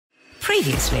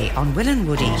Previously on Will and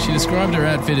Woody. She described her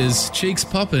outfit as cheeks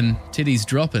poppin', titties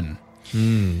droppin'.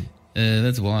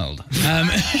 That's wild.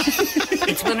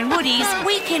 It's Will and Woody's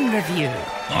Weekend Review.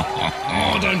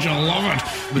 Oh, don't you love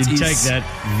it? You'd take that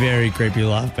very creepy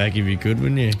laugh back if you could,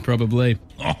 wouldn't you? Probably.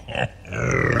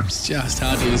 It's just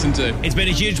hard to listen to. It's been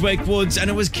a huge week, Woods, and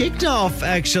it was kicked off,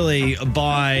 actually,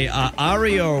 by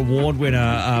ARIA award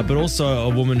winner, but also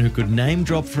a woman who could name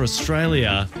drop for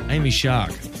Australia, Amy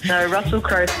Shark. No, Russell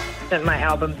Crowe sent my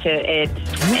album to Ed,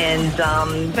 and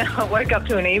I woke up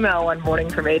to an email one morning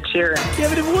from Ed Sheeran. Yeah,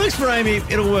 but if it works for Amy,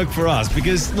 it'll work for us,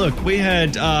 because, look, we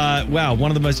had, one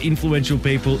of the most influential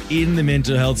people in the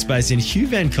mental health space in Hugh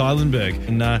Van Cuylenberg,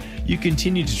 and you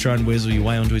continue to try and weasel your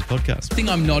way onto his podcast. The thing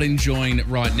I'm not enjoying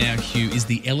right now, Hugh, is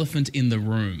the elephant in the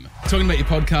room. Talking about your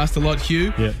podcast a lot,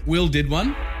 Hugh. Yep. Will did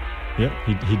one. Yep,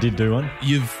 he did do one.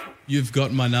 You've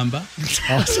got my number.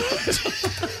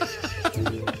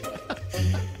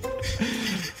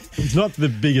 It's not the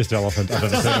biggest elephant I've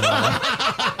ever seen in my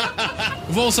life.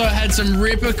 We've also had some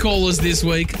ripper callers this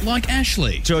week, like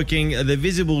Ashley. Talking the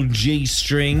visible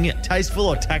G-string, tasteful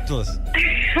or tactless?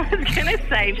 I was going to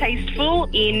say tasteful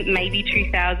in maybe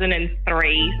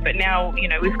 2003, but now,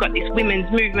 we've got this women's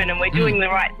movement and we're doing the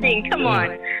right thing. Come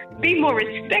on, be more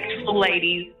respectful,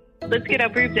 ladies. Let's get our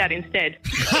boobs out instead.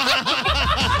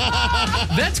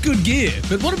 That's good gear,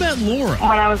 but what about Laura?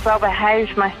 When I was well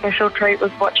behaved, my special treat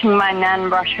was watching my nan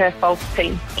brush her false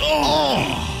teeth.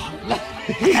 Oh!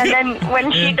 And then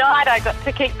when she died, I got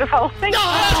to keep the false teeth.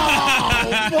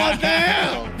 What the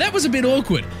hell? That was a bit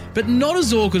awkward, but not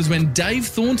as awkward as when Dave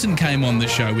Thornton came on the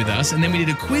show with us, and then we did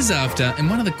a quiz after, and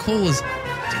one of the callers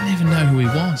didn't even know who he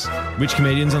was. Which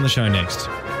comedian's on the show next?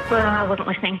 Well, I wasn't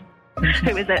listening.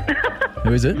 Who is it?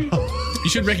 Who is it? You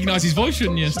should recognise his voice,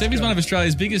 shouldn't you? Stevie's one of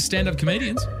Australia's biggest stand-up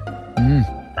comedians.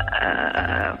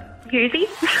 Who's he?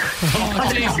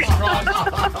 Oh, Jesus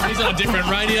Christ. He's on a different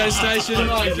radio station. Oh,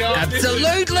 my God.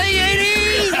 Absolutely it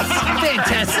is!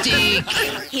 Fantastic!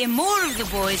 Hear more of the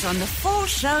boys on the Full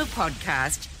Show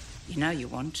podcast. You know you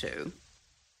want to.